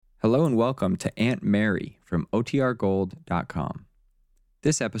Hello and welcome to Aunt Mary from OTRGold.com.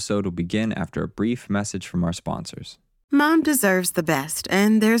 This episode will begin after a brief message from our sponsors. Mom deserves the best,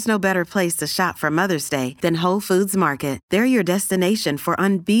 and there's no better place to shop for Mother's Day than Whole Foods Market. They're your destination for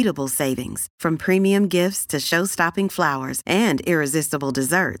unbeatable savings, from premium gifts to show-stopping flowers and irresistible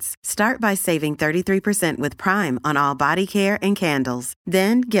desserts. Start by saving 33% with Prime on all body care and candles.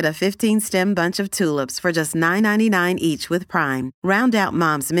 Then get a 15-stem bunch of tulips for just $9.99 each with Prime. Round out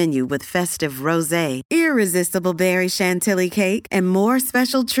Mom's menu with festive rosé, irresistible berry chantilly cake, and more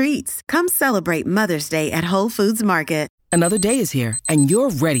special treats. Come celebrate Mother's Day at Whole Foods Market. Another day is here, and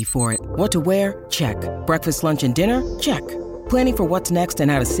you're ready for it. What to wear? Check. Breakfast, lunch, and dinner? Check. Planning for what's next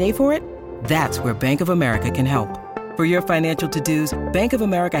and how to save for it? That's where Bank of America can help. For your financial to-dos, Bank of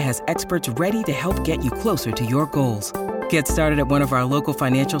America has experts ready to help get you closer to your goals. Get started at one of our local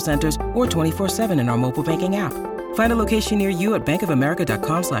financial centers or 24/7 in our mobile banking app. Find a location near you at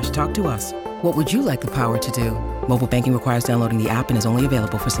bankofamerica.com/talktous. What would you like the power to do? Mobile banking requires downloading the app and is only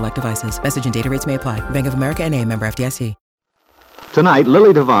available for select devices. Message and data rates may apply. Bank of America N.A., member FDIC. Tonight,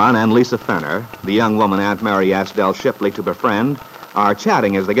 Lily Devon and Lisa Fenner, the young woman Aunt Mary asked Del Shipley to befriend, are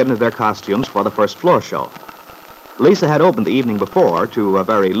chatting as they get into their costumes for the first floor show. Lisa had opened the evening before to a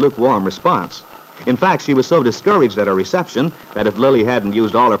very lukewarm response. In fact, she was so discouraged at her reception that if Lily hadn't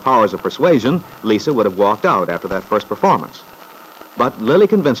used all her powers of persuasion, Lisa would have walked out after that first performance. But Lily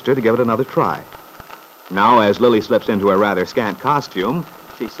convinced her to give it another try. Now, as Lily slips into a rather scant costume,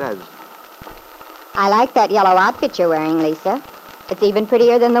 she says, I like that yellow outfit you're wearing, Lisa. It's even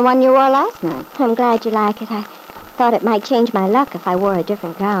prettier than the one you wore last night. I'm glad you like it. I thought it might change my luck if I wore a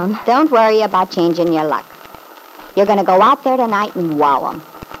different gown. Don't worry about changing your luck. You're going to go out there tonight and wow 'em.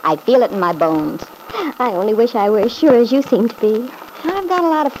 I feel it in my bones. I only wish I were as sure as you seem to be. I've got a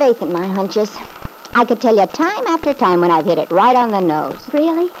lot of faith in my hunches. I could tell you time after time when I've hit it right on the nose.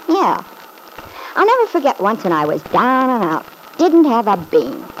 Really? Yeah. I'll never forget once when I was down and out. Didn't have a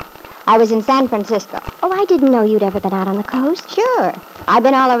bean. I was in San Francisco. Oh, I didn't know you'd ever been out on the coast. Sure. I've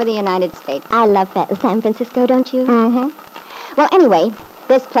been all over the United States. I love that San Francisco, don't you? Mm-hmm. Well, anyway,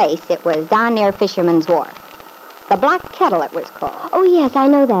 this place, it was down near Fisherman's Wharf. The Black Kettle, it was called. Oh, yes, I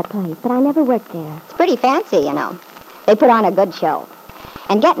know that place, but I never worked there. It's pretty fancy, you know. They put on a good show.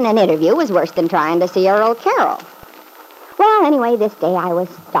 And getting an interview was worse than trying to see Earl Carroll. Well, anyway, this day I was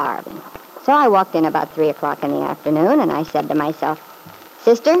starving. So I walked in about 3 o'clock in the afternoon, and I said to myself,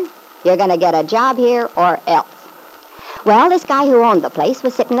 Sister, you're going to get a job here or else. Well, this guy who owned the place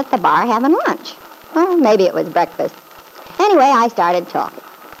was sitting at the bar having lunch. Well, maybe it was breakfast. Anyway, I started talking.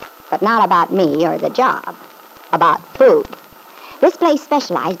 But not about me or the job. About food. This place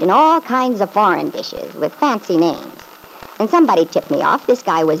specialized in all kinds of foreign dishes with fancy names. And somebody tipped me off. This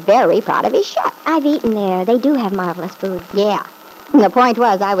guy was very proud of his chef. I've eaten there. They do have marvelous food. Yeah. And the point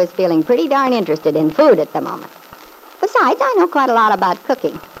was I was feeling pretty darn interested in food at the moment. Besides, I know quite a lot about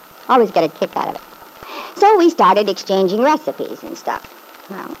cooking. Always get a kick out of it. So we started exchanging recipes and stuff.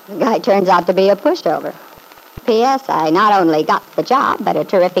 Well, the guy turns out to be a pushover. P.S. I not only got the job, but a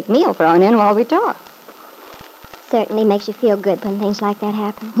terrific meal thrown in while we talked. Certainly makes you feel good when things like that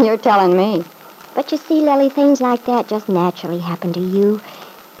happen. You're telling me. But you see, Lily, things like that just naturally happen to you.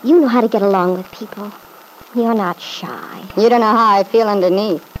 You know how to get along with people. You're not shy. You don't know how I feel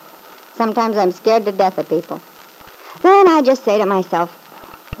underneath. Sometimes I'm scared to death of people. Then I just say to myself,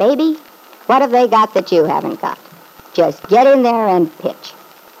 Baby, what have they got that you haven't got? Just get in there and pitch.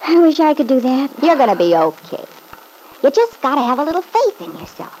 I wish I could do that. You're going to be okay. You just got to have a little faith in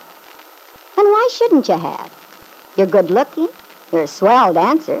yourself. And why shouldn't you have? You're good-looking. You're a swell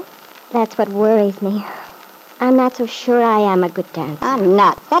dancer. That's what worries me. I'm not so sure I am a good dancer. I'm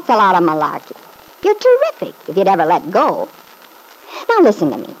nuts. That's a lot of malarkey. You're terrific if you'd ever let go. Now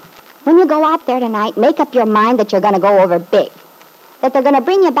listen to me. When you go out there tonight, make up your mind that you're going to go over big. That they're going to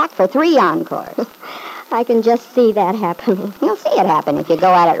bring you back for 3 encores. I can just see that happening. You'll see it happen if you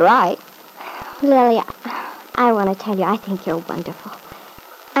go at it right. Lily, I want to tell you, I think you're wonderful.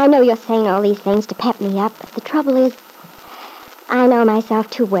 I know you're saying all these things to pep me up, but the trouble is, I know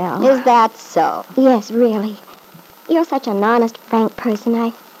myself too well. Is that so? Yes, really. You're such an honest, frank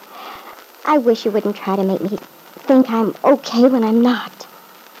person. I wish you wouldn't try to make me think I'm okay when I'm not.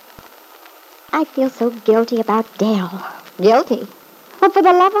 I feel so guilty about Dell. Guilty? Well, for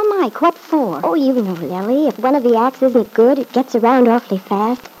the love of Mike, what for? Oh, you know, Lily, if one of the acts isn't good, it gets around awfully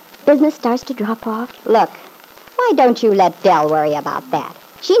fast. Business starts to drop off. Look, why don't you let Dell worry about that?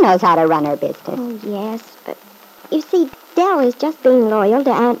 She knows how to run her business. Oh, yes, but you see, Dell is just being loyal to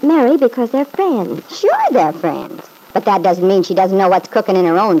Aunt Mary because they're friends. Sure, they're friends. But that doesn't mean she doesn't know what's cooking in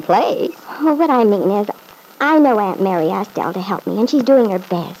her own place. Oh, what I mean is, I know Aunt Mary asked Dell to help me, and she's doing her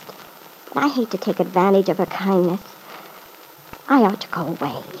best. But I hate to take advantage of her kindness. I ought to go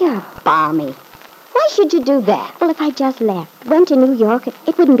away. You're balmy. Why should you do that? Well, if I just left, went to New York,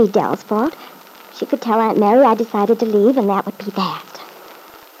 it wouldn't be Dell's fault. She could tell Aunt Mary I decided to leave, and that would be that.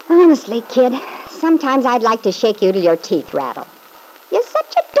 Honestly, kid, sometimes I'd like to shake you till your teeth rattle. You're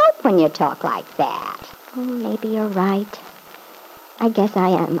such a dope when you talk like that. Oh, maybe you're right. I guess I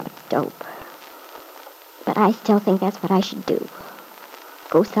am a dope. But I still think that's what I should do.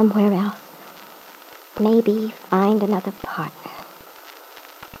 Go somewhere else. Maybe find another partner.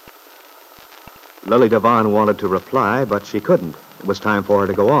 Lily Devon wanted to reply, but she couldn't. It was time for her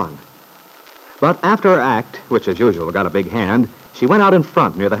to go on. But after her act, which as usual got a big hand, she went out in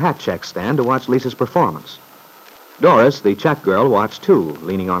front near the hat check stand to watch Lisa's performance. Doris, the check girl, watched too,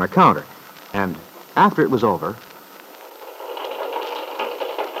 leaning on her counter. And after it was over...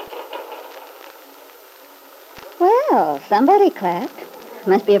 Well, somebody clapped.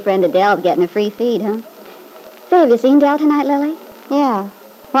 Must be a friend of Dell's getting a free feed, huh? Say, have you seen Dell tonight, Lily? Yeah.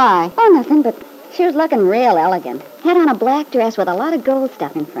 Why? Oh, nothing, but she was looking real elegant. Had on a black dress with a lot of gold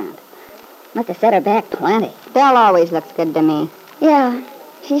stuff in front. Must have set her back plenty. Dell always looks good to me. Yeah.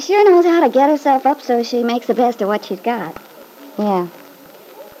 She sure knows how to get herself up so she makes the best of what she's got. Yeah.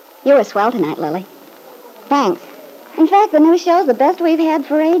 You were swell tonight, Lily. Thanks. In fact, the new show's the best we've had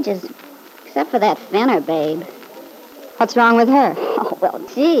for ages. Except for that Fenner babe. What's wrong with her? Oh, well,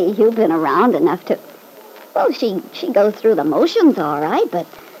 gee, you've been around enough to... Well, she goes through the motions all right, but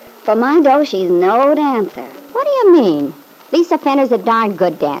for my dough, she's no dancer. What do you mean? Lisa Fenner's a darn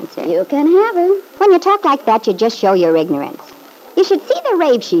good dancer. You can have her. When you talk like that, you just show your ignorance. You should see the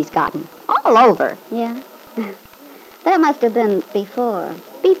rave she's gotten. All over. Yeah? That must have been before.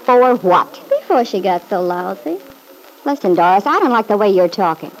 Before what? Before she got so lousy. Listen, Doris, I don't like the way you're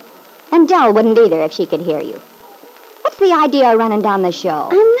talking. And Dell wouldn't either if she could hear you. What's the idea of running down the show?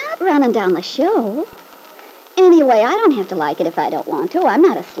 I'm not running down the show. Anyway, I don't have to like it if I don't want to. I'm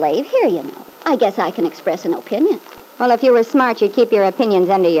not a slave here, you know. I guess I can express an opinion. Well, if you were smart, you'd keep your opinions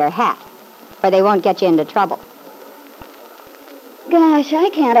under your hat, or they won't get you into trouble. Gosh, I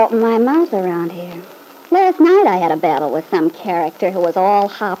can't open my mouth around here. Last night I had a battle with some character who was all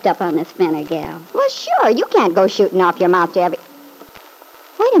hopped up on this Fenner gal. Well, sure, you can't go shooting off your mouth to every...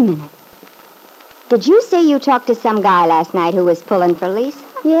 Wait a minute. Did you say you talked to some guy last night who was pulling for Lisa?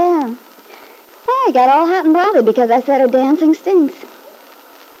 Yeah. I got all hot and bothered because I said her dancing stinks.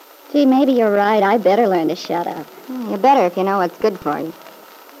 Gee, maybe you're right. I better learn to shut up. You better if you know what's good for you.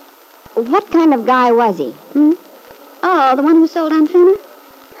 What kind of guy was he? Oh, the one who sold on Fenner?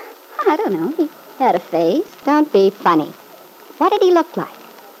 I don't know. He had a face. Don't be funny. What did he look like?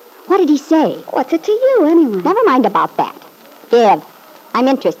 What did he say? What's it to you, anyway? Never mind about that. Give. I'm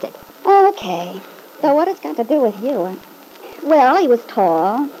interested. Okay. So what it's got to do with you, huh? Well, he was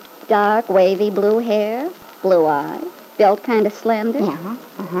tall, dark, wavy blue hair, blue eyes, built kind of slender.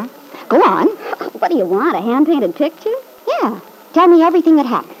 Yeah, Go on. What do you want, a hand-painted picture? Yeah. Tell me everything that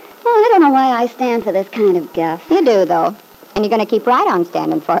happened. Well, I don't know why I stand for this kind of guff. You do, though. And you're going to keep right on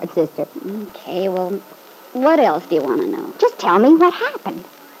standing for it, sister. Okay, well, what else do you want to know? Just tell me what happened.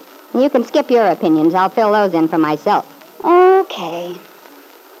 You can skip your opinions. I'll fill those in for myself. Okay.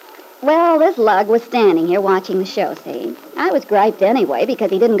 Well, this lug was standing here watching the show, see? I was griped anyway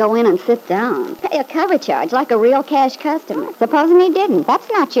because he didn't go in and sit down. Pay a cover charge like a real cash customer. Supposing he didn't. That's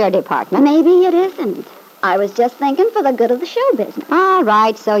not your department. Maybe it isn't. I was just thinking for the good of the show business. All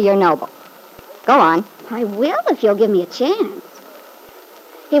right, so you're noble. Go on. I will if you'll give me a chance.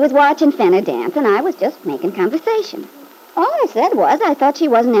 He was watching Fenner dance, and I was just making conversation. All I said was I thought she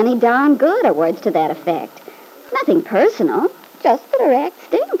wasn't any darn good, or words to that effect. Nothing personal, just that her act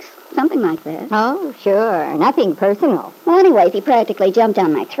stinks. Something like that. Oh, sure. Nothing personal. Well, anyways, he practically jumped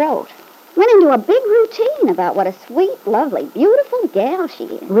down my throat. Went into a big routine about what a sweet, lovely, beautiful gal she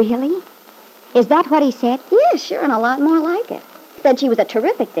is. Really? Is that what he said? Yeah, sure, and a lot more like it. Said she was a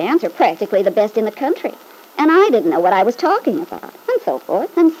terrific dancer, practically the best in the country. And I didn't know what I was talking about, and so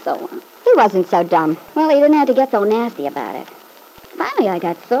forth, and so on. He wasn't so dumb. Well, he didn't have to get so nasty about it. Finally, I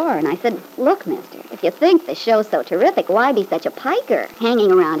got sore, and I said, look, mister, if you think the show's so terrific, why be such a piker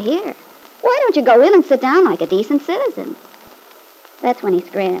hanging around here? Why don't you go in and sit down like a decent citizen? That's when he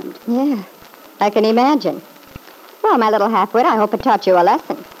screamed. Yeah, I can imagine. Well, my little half-wit, I hope it taught you a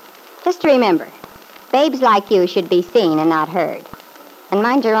lesson. Just remember, babes like you should be seen and not heard. And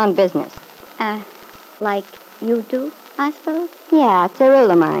mind your own business. Like you do, I suppose? Yeah, it's a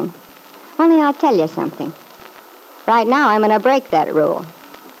rule of mine. Only I'll tell you something. Right now, I'm going to break that rule.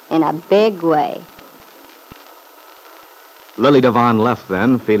 In a big way. Lily Devon left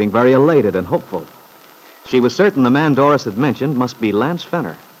then, feeling very elated and hopeful. She was certain the man Doris had mentioned must be Lance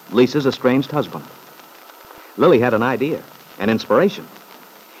Fenner. Lisa's estranged husband. Lily had an idea, an inspiration.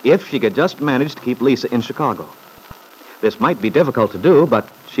 If she could just manage to keep Lisa in Chicago. This might be difficult to do, but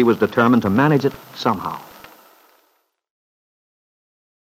she was determined to manage it somehow.